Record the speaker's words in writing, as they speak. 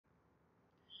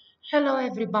Hello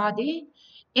everybody.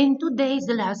 In today's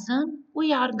lesson,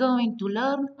 we are going to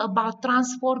learn about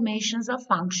transformations of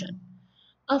function.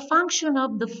 A function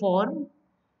of the form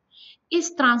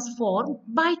is transformed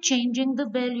by changing the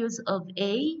values of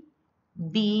a,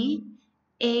 b,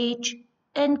 h,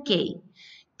 and k.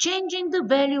 Changing the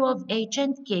value of h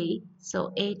and k,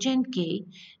 so h and k,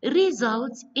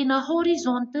 results in a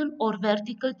horizontal or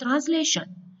vertical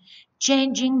translation.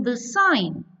 Changing the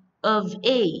sign of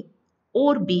a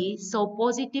or b, so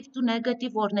positive to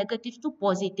negative or negative to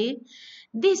positive,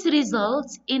 this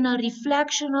results in a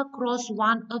reflection across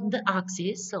one of the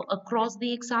axes, so across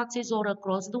the x-axis or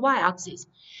across the y-axis.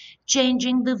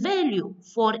 Changing the value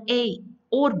for a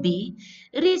or b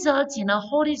results in a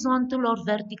horizontal or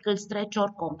vertical stretch or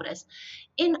compress.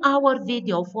 In our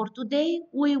video for today,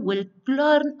 we will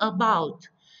learn about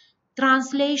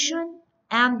translation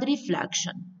and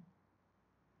reflection.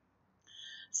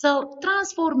 So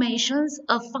transformations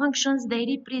of functions, they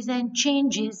represent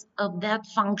changes of that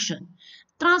function.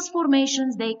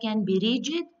 Transformations, they can be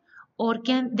rigid or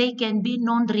they can be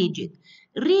non-rigid.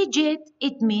 Rigid,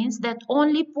 it means that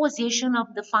only position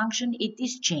of the function it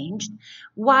is changed,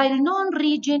 while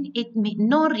non-rigid,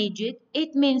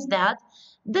 it means that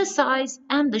the size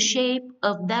and the shape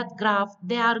of that graph,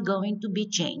 they are going to be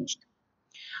changed.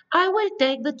 I will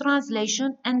take the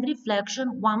translation and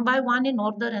reflection one by one in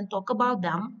order and talk about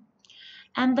them.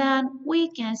 And then we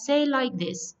can say like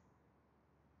this.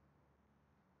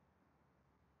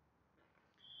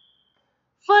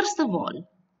 First of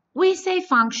all, we say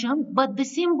function, but the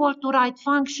symbol to write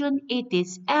function, it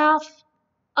is f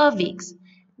of x,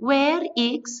 where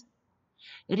x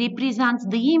represents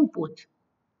the input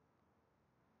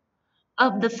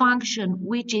of the function,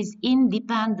 which is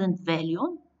independent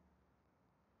value,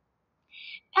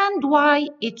 and y,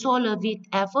 it's all of it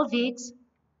f of x,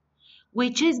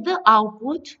 which is the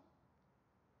output,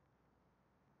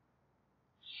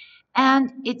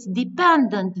 and its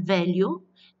dependent value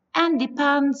and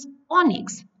depends on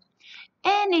x.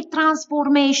 Any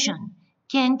transformation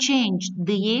can change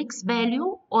the x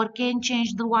value or can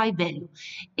change the y value.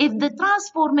 If the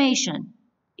transformation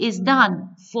is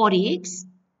done for x,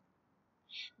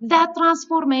 that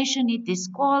transformation it is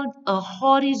called a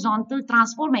horizontal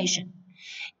transformation.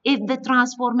 If the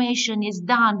transformation is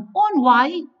done on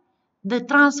y, the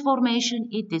transformation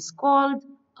it is called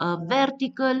a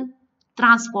vertical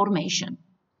transformation.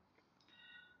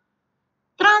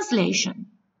 Translation.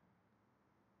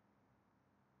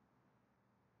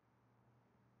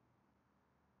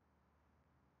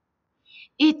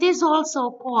 It is also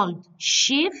called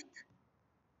shift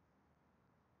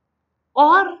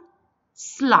or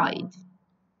slide.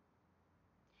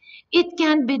 It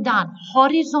can be done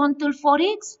horizontal for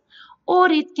x or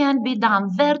it can be done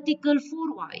vertical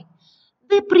for y.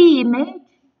 The pre-image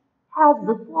has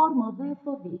the form of f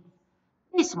of x.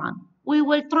 This one, we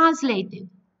will translate it.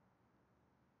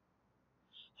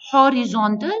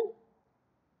 Horizontal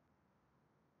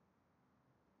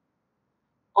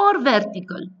or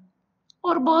vertical,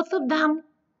 or both of them.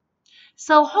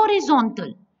 So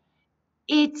horizontal,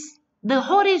 the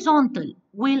horizontal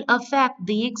will affect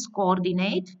the x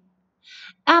coordinate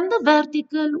and the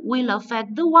vertical will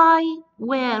affect the y,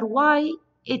 where y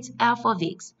it's f of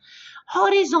x.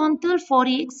 Horizontal for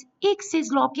x, x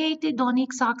is located on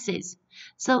x-axis,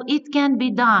 so it can be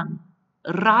done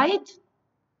right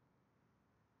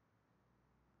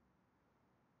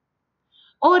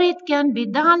or it can be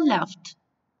done left.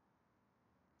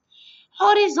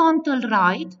 Horizontal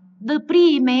right, the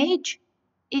pre-image,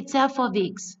 it's f of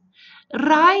x.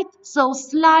 Right, so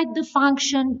slide the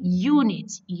function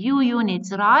units, u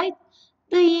units right.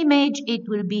 The image, it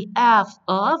will be f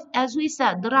of, as we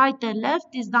said, the right and left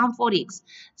is done for x.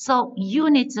 So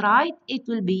units right, it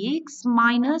will be x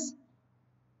minus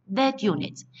that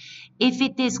units. If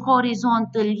it is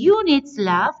horizontal units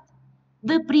left,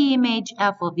 the pre-image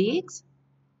f of x,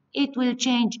 it will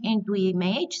change into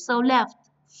image. So left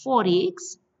for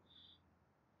x,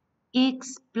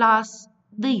 x plus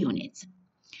the units.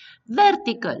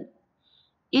 Vertical,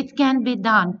 it can be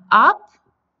done up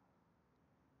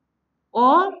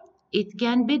or it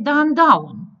can be done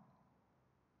down.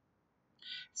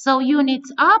 So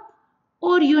units up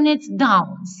or units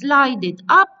down, slide it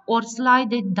up or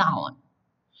slide it down.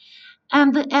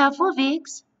 And the f of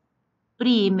x,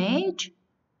 pre-image,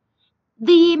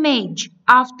 the image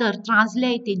after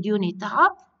translated unit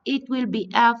up, it will be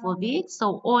f of x,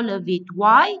 so all of it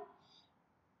y,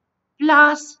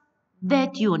 plus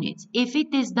that unit. If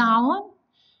it is down,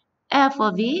 f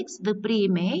of x, the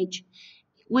pre-image,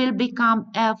 will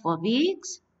become f of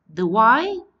x, the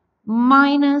y,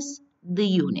 minus the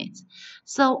units.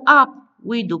 So up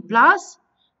we do plus,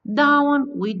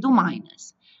 Down, we do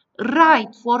minus.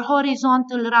 Right, for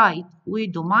horizontal right, we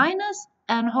do minus,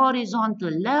 and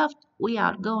horizontal left, we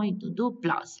are going to do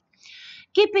plus.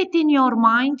 Keep it in your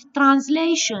mind,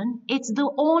 translation, it's the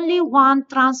only one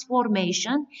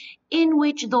transformation in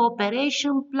which the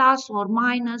operation plus or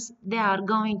minus, they are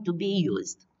going to be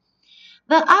used.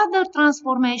 The other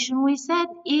transformation we said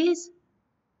is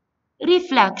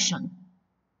reflection.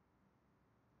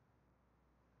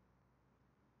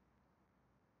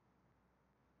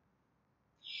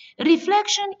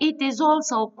 Reflection, it is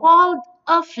also called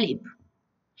a flip,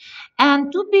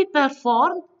 and to be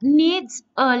performed needs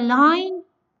a line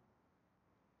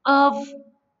of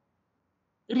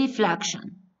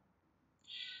reflection.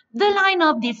 The line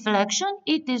of deflection,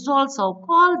 it is also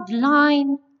called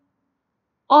line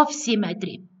of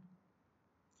symmetry.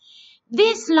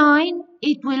 This line,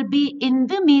 it will be in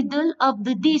the middle of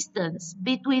the distance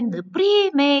between the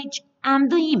pre-image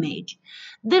and the image.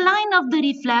 The line of the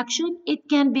reflection, it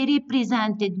can be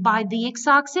represented by the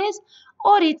x-axis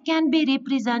or it can be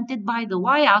represented by the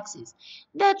y-axis.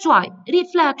 That's why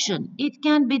reflection, it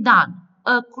can be done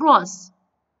across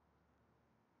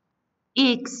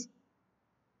x-axis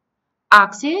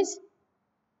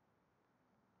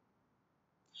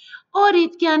or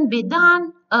it can be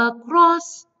done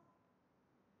across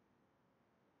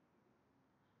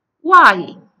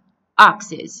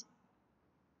y-axis.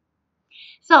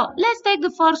 So let's take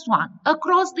the first one.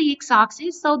 Across the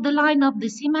x-axis, so the line of the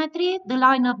symmetry, the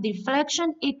line of the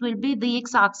reflection, it will be the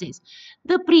x-axis.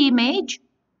 The pre-image,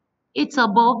 it's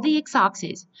above the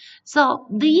x-axis. So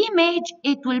the image,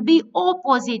 it will be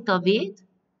opposite of it,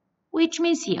 which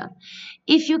means here.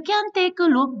 If you can take a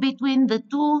look between the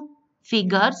two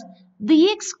figures,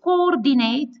 the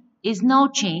x-coordinate is now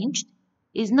changed,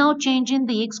 is now changing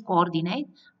the x-coordinate,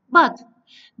 but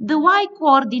the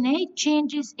y-coordinate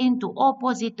changes into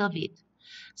opposite of it.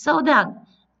 So then,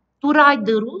 to write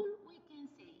the rule, we can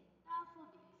say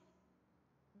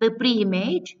the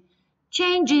pre-image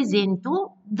changes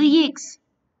into the x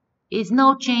is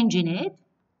now changing it.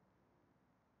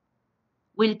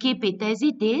 We'll keep it as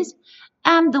it is.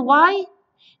 And the y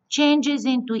changes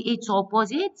into its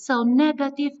opposite, so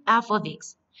negative f of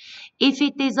x. If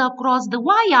it is across the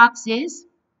y-axis,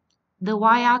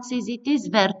 it is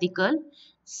vertical.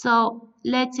 So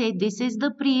let's say this is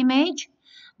the pre-image.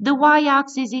 The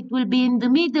y-axis, it will be in the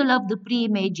middle of the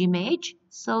pre-image image.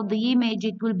 So the image,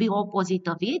 it will be opposite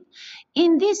of it.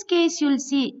 In this case, you'll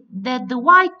see that the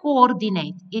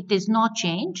y-coordinate, it is not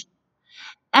changed.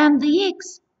 And the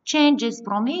x changes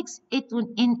from x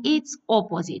in its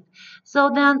opposite.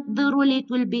 So then the rule, it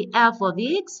will be f of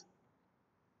x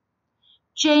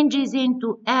changes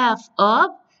into f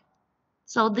of,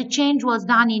 so the change was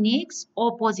done in x,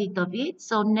 opposite of it,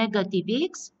 so negative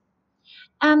x,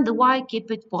 and the y,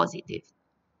 keep it positive.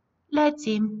 Let's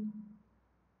see.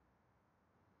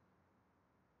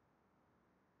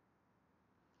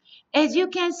 As you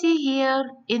can see here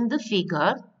in the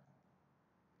figure,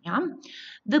 yeah,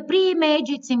 the pre-image,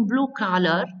 it's in blue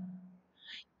color,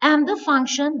 and the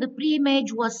function, the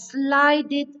pre-image was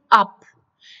slided up.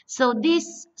 So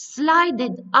this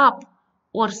slided up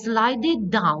or slided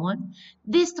down,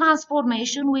 this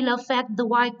transformation will affect the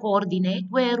y-coordinate,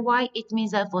 where y, it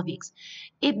means f of x.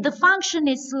 If the function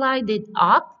is slided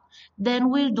up, then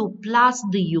we'll do plus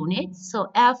the units,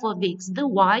 so f of x, the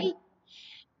y,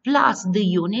 plus the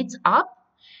units up.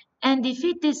 And if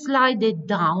it is slided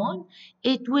down,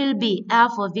 it will be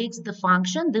f of x, the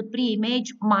function, the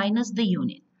pre-image, minus the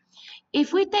unit.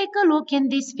 If we take a look in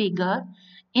this figure,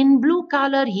 in blue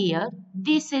color here,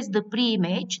 this is the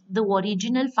pre-image, the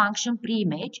original function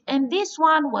pre-image, and this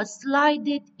one was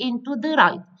slided into the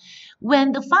right.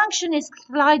 When the function is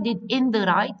slided in the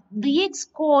right, the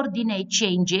x-coordinate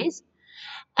changes,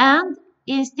 and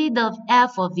instead of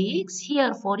f of x,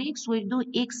 here for x, we do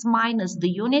x minus the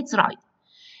units right.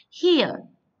 Here,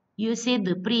 you see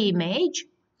the pre-image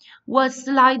was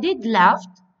slided left,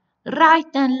 right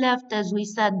and left, as we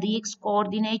said, the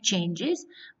x-coordinate changes,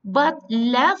 but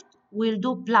left will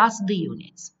do plus the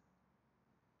units.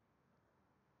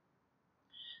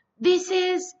 This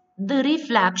is the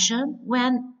reflection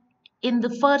when in the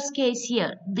first case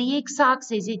here, the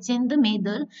x-axis, it's in the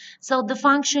middle, so the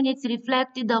function is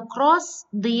reflected across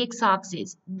the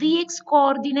x-axis. The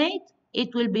x-coordinate,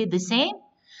 it will be the same,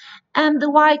 and the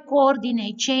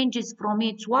y-coordinate changes from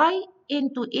its y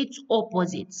into its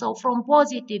opposite. So from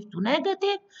positive to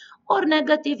negative or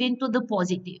negative into the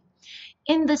positive.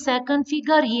 In the second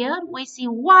figure here, we see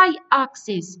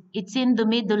y-axis. It's in the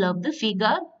middle of the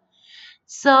figure.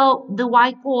 So the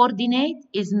y-coordinate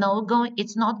is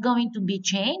it's not going to be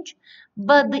changed,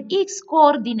 but the x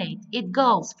coordinate, it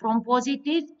goes from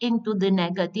positive into the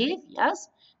negative, yes?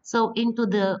 So into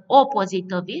the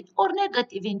opposite of it, or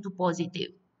negative into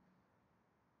positive.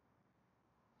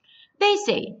 They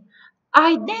say,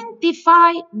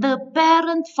 identify the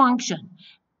parent function.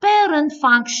 Parent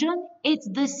function is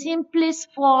the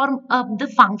simplest form of the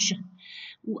function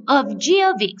of g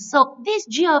of x. So this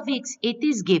g of x, it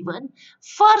is given.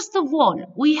 First of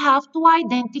all, we have to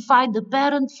identify the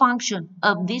parent function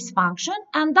of this function,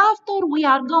 and after we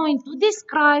are going to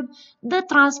describe the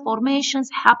transformations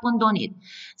happened on it.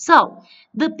 So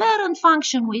the parent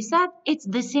function, we said, it's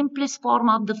the simplest form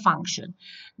of the function.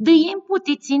 The input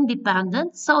is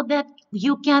independent, so that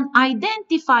you can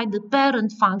identify the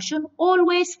parent function.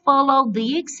 Always follow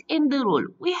the x in the rule.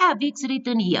 We have x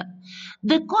written here.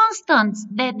 The constants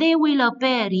that they will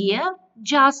appear here,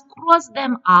 just cross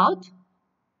them out.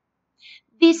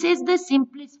 This is the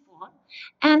simplest form,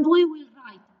 and we will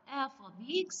write f of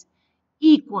x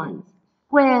equals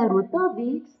square root of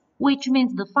x, which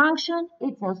means the function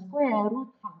is a square root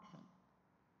function.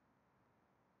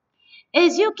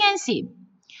 As you can see,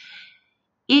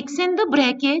 x in the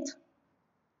bracket,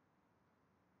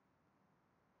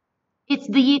 it's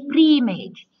the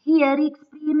pre-image. Here x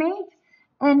pre-image,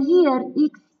 and here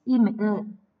x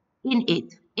in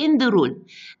it, in the rule.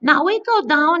 Now we go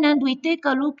down and we take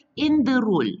a look in the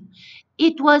rule.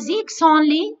 It was x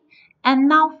only, and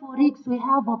now for x we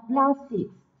have a plus 6.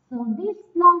 So this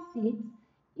plus 6,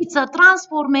 it's a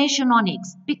transformation on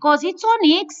x. Because it's on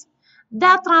x,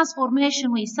 that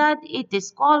transformation, we said, it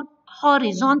is called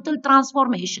horizontal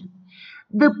transformation.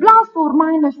 The plus or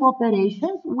minus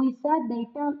operations, we said they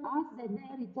tell us that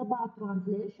there it's about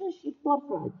translation, shift or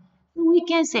slide. So we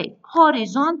can say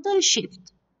horizontal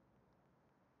shift.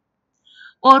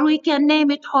 Or we can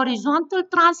name it horizontal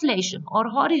translation or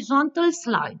horizontal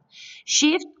slide.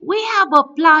 Shift, we have a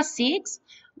plus 6,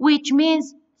 which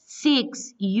means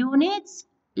 6 units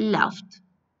left.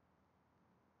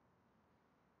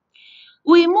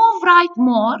 We move right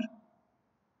more,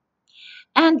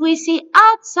 and we see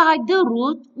outside the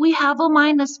root, we have a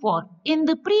minus 4. In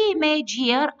the pre-image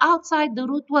here, outside the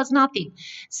root was nothing.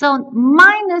 So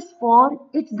minus 4,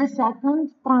 it's the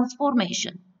second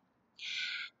transformation.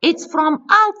 It's from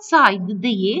outside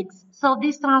the x, so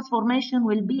this transformation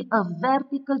will be a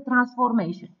vertical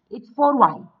transformation. It's for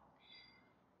y.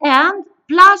 And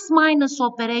plus minus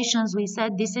operations, we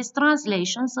said this is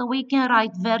translation, so we can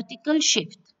write vertical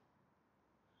shift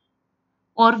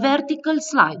or vertical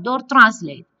slide or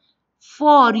translate.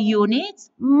 4 units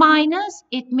minus,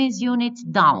 it means units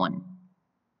down.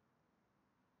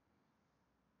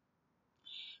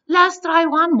 Let's try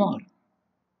one more.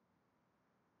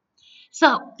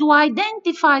 So, to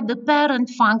identify the parent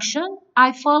function,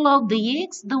 I follow the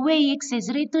x the way x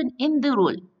is written in the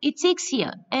rule. It's x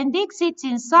here, and x is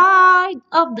inside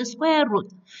of the square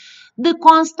root. The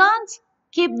constants,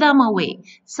 keep them away.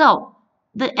 So,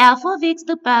 the f of x,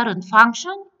 the parent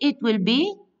function, it will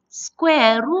be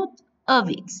square root of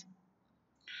x.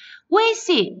 We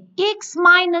see x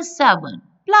minus 7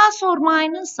 plus or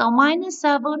minus, so minus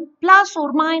 7 plus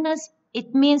or minus,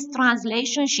 it means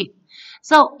translation shift.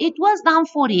 So it was done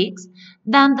for x,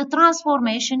 then the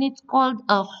transformation is called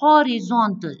a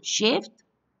horizontal shift.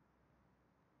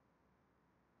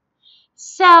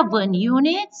 7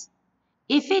 units,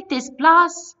 if it is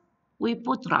plus, we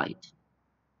put right.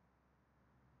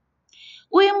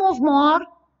 We move more,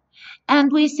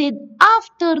 and we said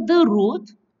after the root,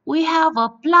 we have a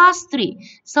plus 3.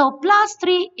 So plus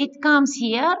 3, it comes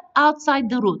here outside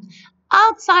the root.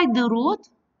 Outside the root,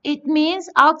 it means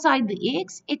outside the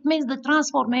x, it means the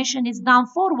transformation is done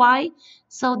for y.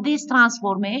 So this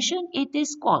transformation, it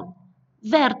is called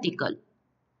vertical.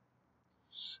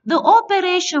 The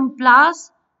operation plus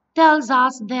tells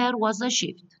us there was a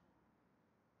shift.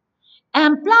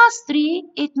 And plus 3,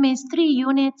 it means 3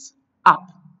 units up.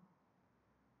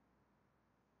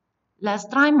 Let's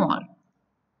try more.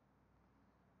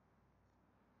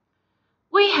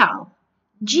 We have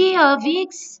g of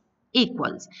x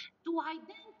equals, to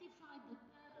identify the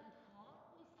parent form,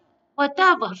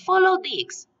 whatever, follow the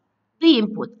x, the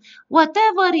input.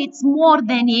 Whatever it's more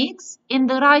than x in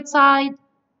the right side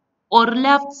or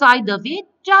left side of it,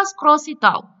 just cross it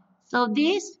out. So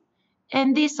this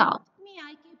and this out. Me,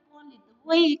 I keep only the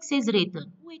way x is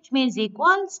written, which means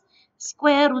equals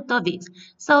square root of x.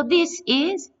 So this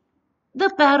is the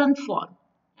parent form.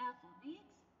 F of x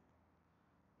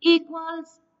equals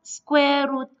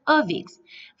square root of x.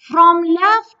 From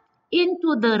left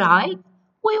into the right,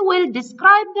 we will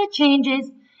describe the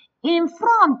changes. In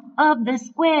front of the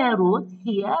square root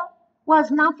here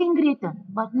was nothing written,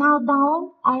 but now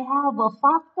down I have a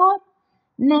factor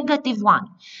 -1.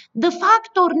 The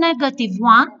factor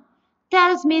 -1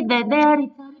 tells me that there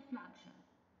is a reflection.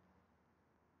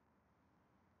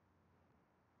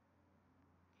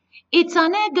 It's a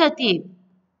negative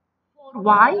for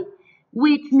y,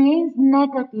 which means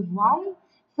 -y.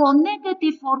 So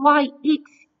negative for y, x,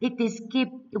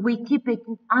 we keep it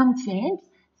unchanged.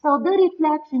 So the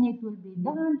reflection, it will be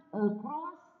done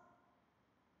across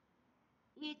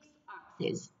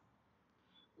x-axis.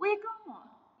 We go on.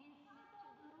 Inside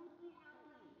of the root, we have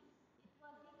this. It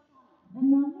was x1. And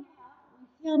now we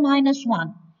see a -1.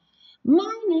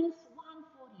 -1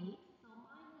 for x, so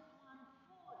 -1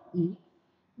 for x.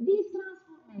 This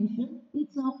transformation,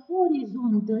 it's a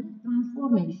horizontal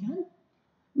transformation.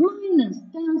 Minus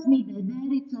tells me that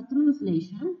there is a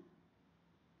translation.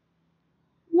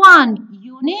 1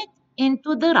 unit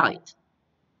into the right.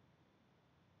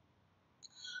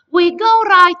 We go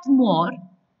right more,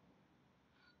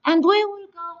 and we will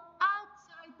go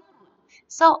outside the root.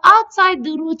 So outside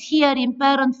the root here in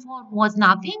parent form was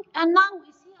nothing, and now we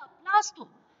see a +2.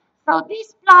 So this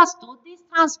 +2, this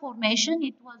transformation,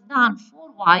 it was done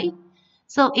for y.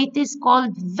 So it is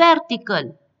called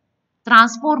vertical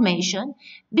transformation.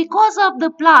 Because of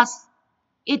the plus,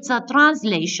 it's a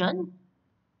translation.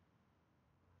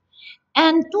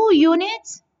 And 2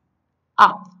 units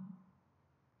up.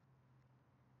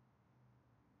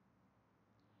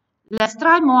 Let's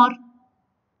try more.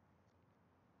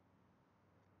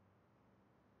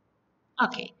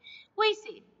 Okay, we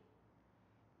see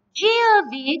g of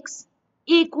x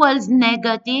equals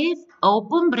negative,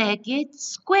 open bracket,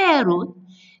 square root,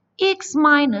 x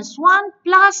minus 1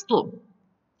 plus 2.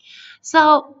 So,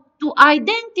 to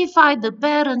identify the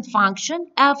parent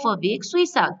function, f of x, we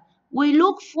said, we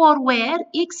look for where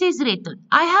x is written.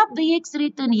 I have the x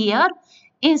written here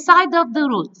inside of the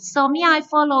root. So, I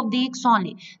follow the x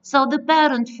only. So, the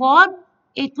parent form,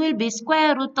 it will be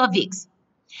square root of x.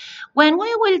 When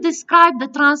we will describe the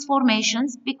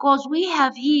transformations, because we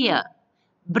have here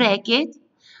bracket,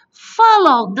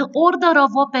 follow the order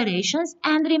of operations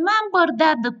and remember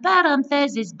that the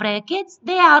parenthesis brackets,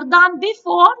 they are done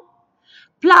before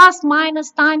plus,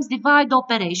 minus, times, divide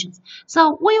operations.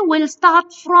 So we will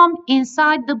start from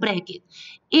inside the bracket.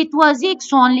 It was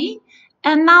x only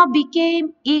and now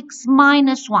became x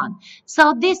minus 1.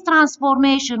 So this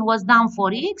transformation was done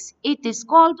for x. It is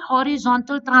called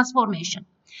horizontal transformation.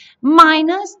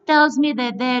 Minus tells me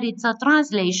that there is a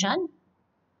translation.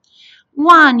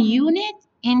 1 unit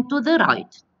into the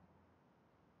right.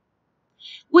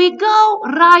 We go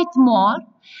right more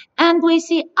and we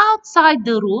see outside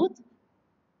the root,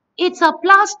 it's a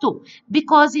 +2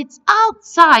 because it's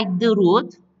outside the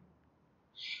root.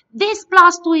 This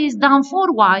 +2 is done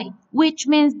for y, which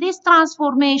means this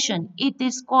transformation, it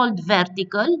is called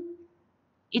vertical.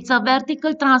 It's a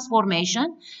vertical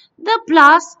transformation. The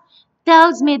plus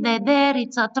tells me that there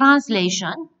it's a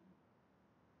translation.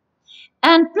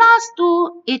 And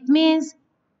 +2, it means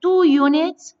 2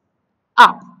 units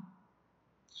up.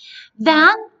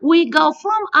 Then we go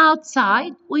from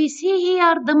outside, we see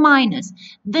here the minus.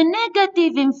 The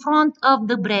negative in front of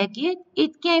the bracket,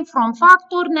 it came from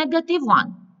factor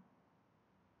 -1.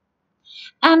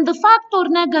 And the factor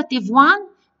 -1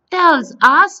 tells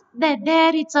us that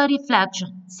there is a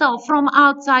reflection. So from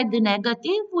outside the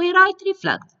negative, we write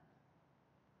reflect.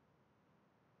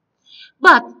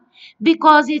 But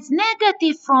because it's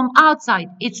negative from outside,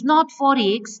 it's not for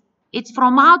x, it's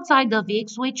from outside of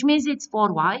x, which means it's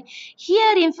for y.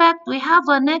 Here, in fact, we have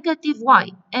a negative y,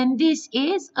 and this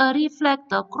is a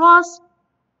reflect across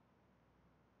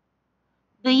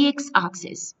the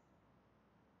x-axis.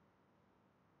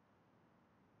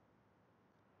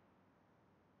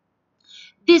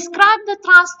 Describe the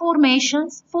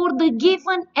transformations for the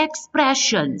given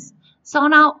expressions. So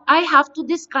now I have to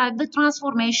describe the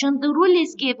transformation. The rule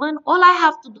is given. All I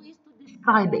have to do is to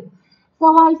describe it. So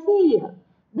I see here,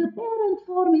 the parent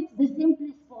form is the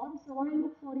simplest form. So I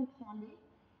look for it only.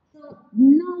 So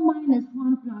now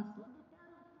 -1 plus 2. The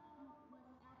parent form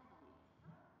was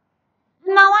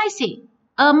f. Now I see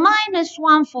a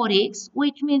 -1 for x,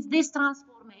 which means this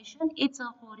transformation, it's a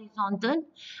horizontal.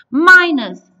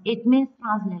 Minus, it means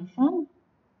translation.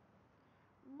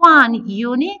 1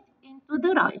 unit into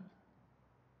the right.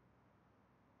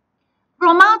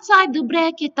 From outside the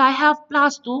bracket, I have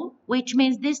 +2, which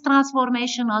means this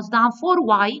transformation was done for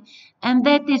y, and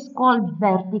that is called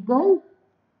vertical.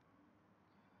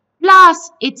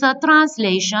 Plus, it's a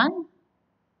translation.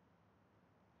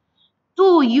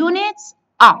 2 units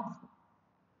up.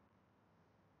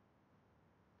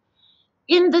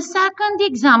 In the second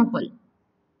example,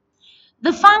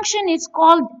 the function is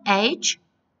called h,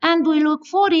 and we look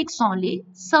for x only.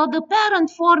 So the parent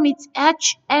form is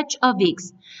h of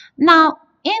x. Now,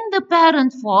 in the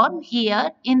parent form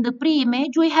here, in the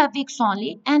pre-image, we have x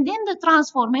only, and in the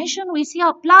transformation, we see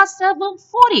a plus 7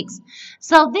 for x.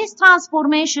 So this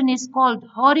transformation is called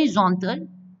horizontal,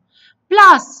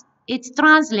 plus its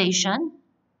translation,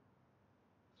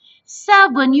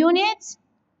 7 units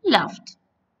left.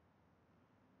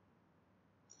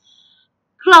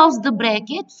 Close the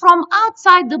bracket. From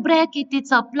outside the bracket,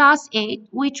 it's a plus 8,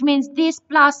 which means this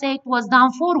plus 8 was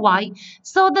done for y.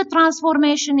 So the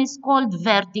transformation is called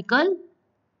vertical.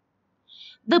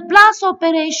 The plus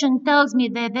operation tells me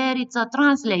that there is a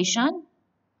translation,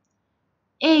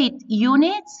 8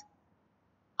 units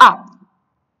up.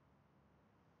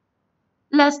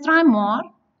 Let's try more.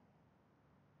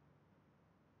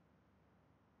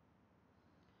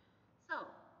 So,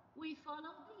 we follow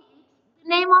the x. The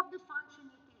name of the function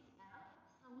is f.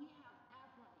 So, we have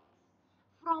f of x.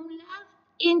 From left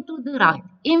into the right.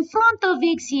 In front of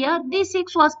x here, this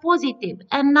x was positive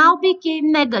and now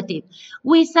became negative.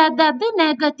 We said that the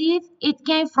negative, it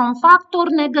came from factor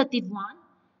negative 1.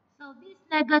 So, this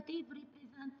negative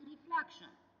represents reflection.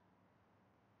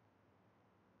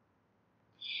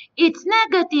 It's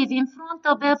negative in front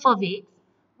of f of x,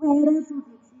 where f of x is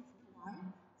the y,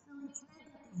 so it's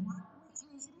negative 1, which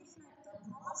means reflect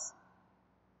across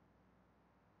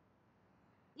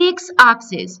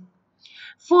x-axis.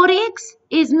 For x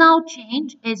is no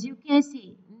change, as you can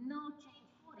see, no change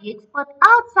for x, but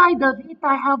outside of it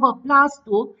I have a plus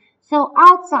 2, so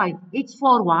outside it's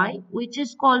for y, which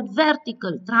is called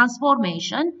vertical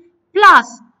transformation,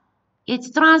 plus its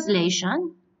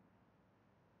translation,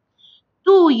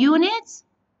 2 units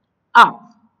up.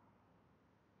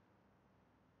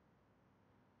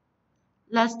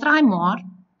 Let's try more.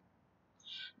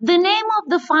 The name of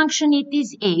the function it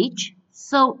is h,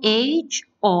 so h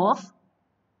of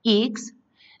x.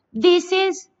 This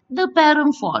is the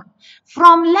parent form.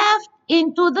 From left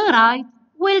into the right,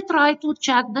 we'll try to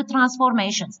check the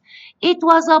transformations. It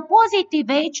was a positive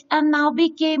h and now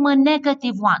became a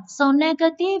negative 1. So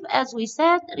negative, as we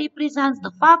said, represents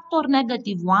the factor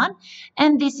negative 1,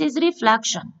 and this is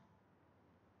reflection.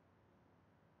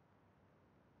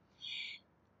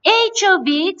 H of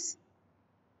x,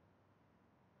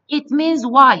 it means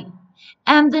y,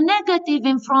 and the negative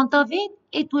in front of it,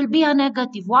 it will be a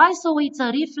negative y, so it's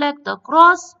a reflect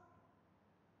across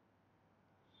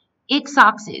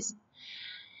x-axis.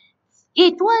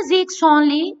 It was x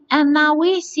only, and now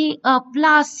we see a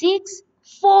plus 6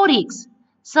 for x.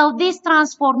 So this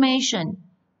transformation,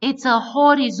 it's a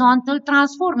horizontal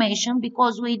transformation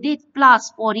because we did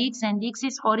plus for x and x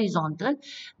is horizontal.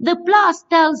 The plus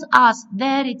tells us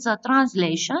there it's a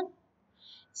translation.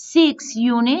 6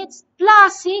 units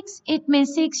plus 6, it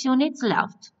means 6 units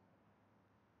left.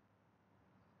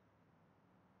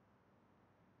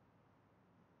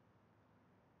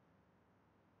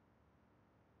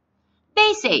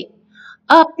 They say,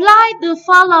 apply the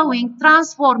following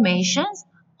transformations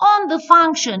on the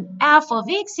function f of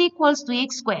x equals to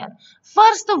x squared.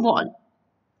 First of all,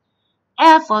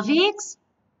 f of x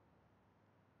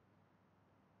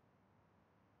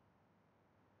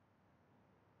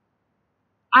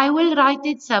I will write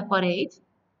it separate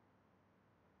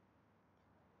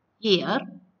here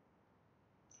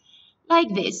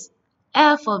like this.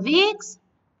 F of x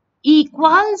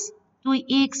equals to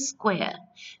x squared.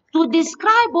 To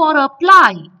describe or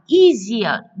apply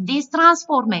easier these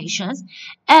transformations,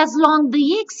 as long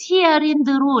the x here in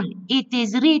the rule, it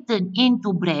is written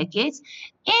into brackets,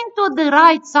 into the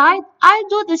right side, I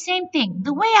do the same thing.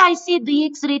 The way I see the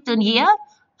x written here,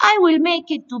 I will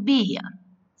make it to be here.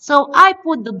 So I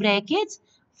put the brackets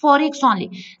for x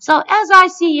only. So as I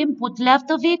see input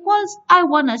left of equals, I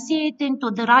want to see it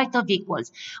into the right of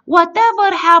equals.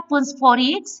 Whatever happens for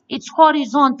x, it's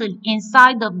horizontal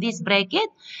inside of this bracket,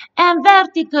 and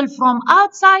vertical from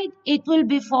outside, it will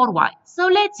be for y. So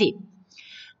let's see.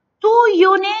 2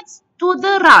 units to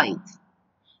the right.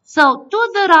 So to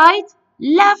the right,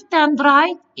 left and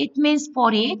right, it means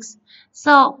for x.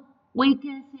 So we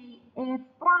can say f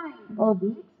prime of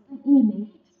x, the image,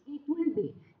 it will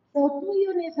be. So 2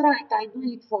 units right, I do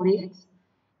it for x.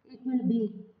 It will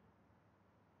be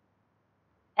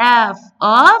f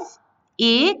of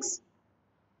x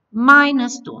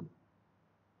minus 2.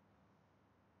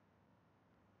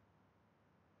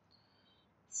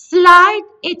 Slide,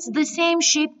 it's the same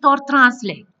shift or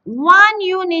translate. 1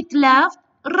 unit left,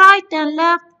 right and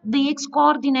left, the x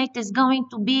coordinate is going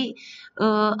to be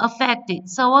affected.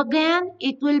 So again,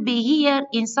 it will be here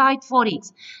inside for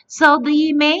x. So the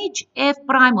image f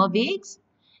prime of x,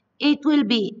 it will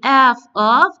be f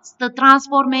of the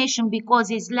transformation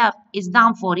because it's left is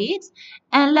done for x,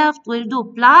 and left will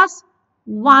do plus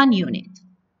 1 unit.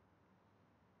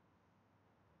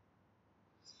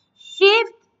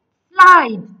 Shift,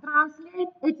 slide, translate,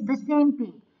 it's the same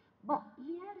thing. But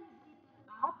here is written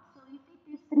up, so if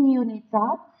it is 3 units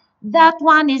up, that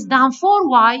one is done for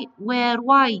y, where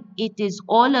y it is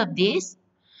all of this.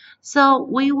 So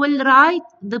we will write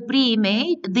the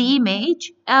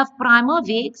image f prime of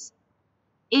x,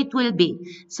 it will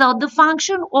be. So the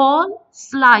function all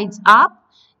slides up,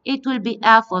 it will be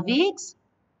f of x,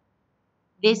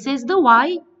 this is the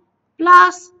y,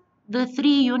 plus the 3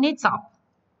 units up.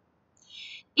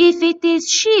 If it is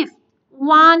shift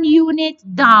 1 unit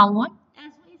down,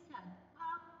 as we said,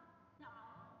 up,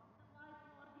 down, the y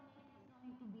coordinate is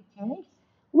going to be changed,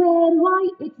 where y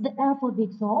is the f of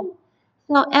x all.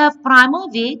 So f prime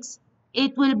of x,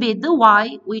 it will be the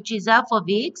y, which is f of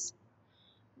x,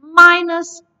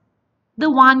 minus the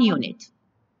 1 unit.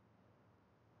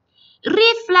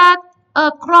 Reflect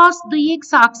across the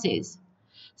x-axis.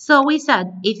 So we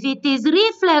said, if it is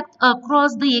reflect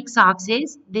across the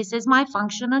x-axis, this is my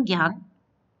function again.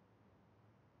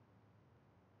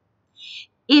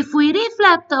 If we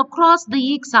reflect across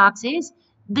the x-axis,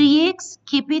 the x,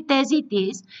 keep it as it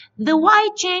is, the y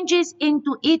changes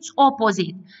into its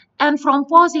opposite. And from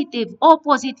positive,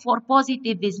 opposite for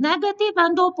positive is negative,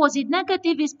 and opposite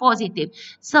negative is positive.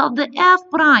 So the f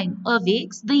prime of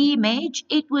x, the image,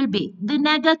 it will be the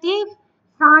negative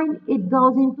sign, it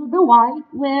goes into the y,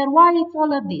 where y is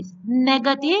all of this,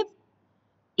 negative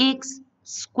x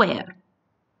squared.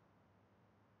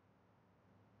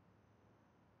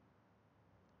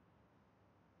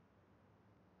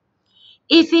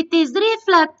 If it is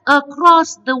reflect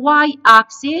across the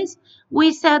y-axis,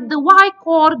 we said the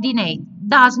y-coordinate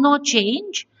does not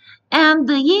change and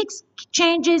the x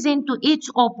changes into its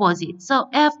opposite. So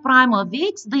f prime of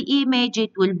x, the image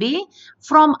it will be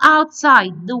from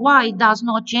outside, the y does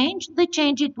not change. The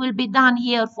change it will be done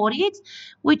here for x,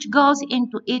 which goes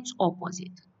into its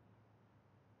opposite.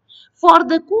 For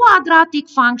the quadratic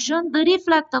function, the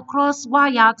reflect across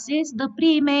y-axis, the